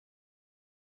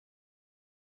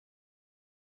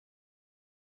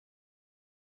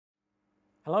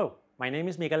Hello, my name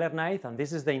is Miguel Hernáiz and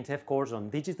this is the INTEF course on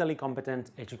digitally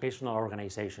competent educational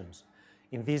organizations.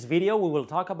 In this video, we will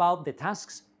talk about the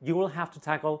tasks you will have to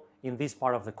tackle in this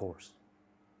part of the course.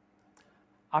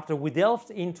 After we delved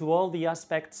into all the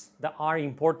aspects that are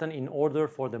important in order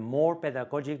for the more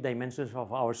pedagogic dimensions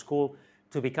of our school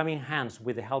to become enhanced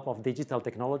with the help of digital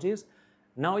technologies,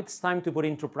 now it's time to put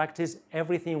into practice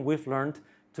everything we've learned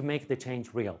to make the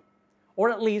change real, or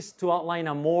at least to outline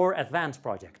a more advanced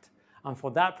project. And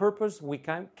for that purpose, we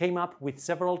came up with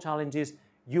several challenges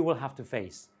you will have to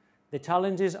face. The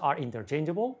challenges are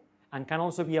interchangeable and can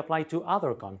also be applied to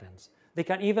other contents. They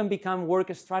can even become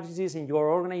work strategies in your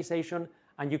organization,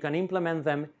 and you can implement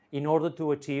them in order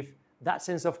to achieve that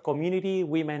sense of community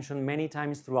we mentioned many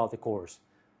times throughout the course.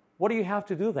 What do you have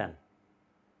to do then?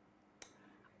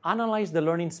 Analyze the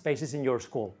learning spaces in your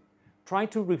school. Try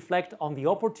to reflect on the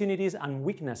opportunities and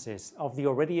weaknesses of the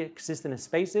already existing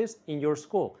spaces in your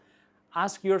school.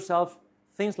 Ask yourself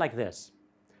things like this.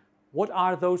 What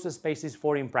are those spaces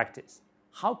for in practice?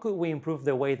 How could we improve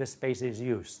the way the space is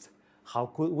used? How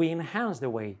could we enhance the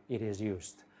way it is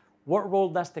used? What role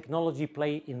does technology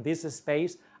play in this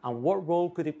space, and what role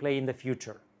could it play in the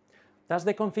future? Does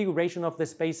the configuration of the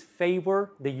space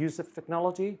favor the use of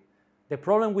technology? The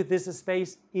problem with this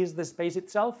space is the space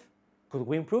itself? Could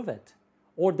we improve it?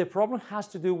 Or the problem has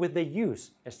to do with the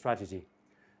use strategy?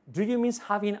 Do you miss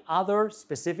having other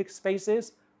specific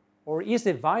spaces, or is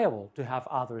it viable to have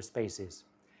other spaces?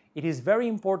 It is very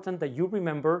important that you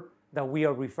remember that we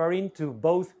are referring to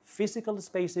both physical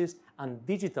spaces and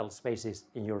digital spaces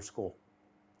in your school.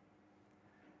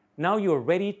 Now you're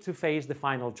ready to face the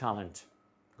final challenge.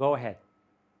 Go ahead.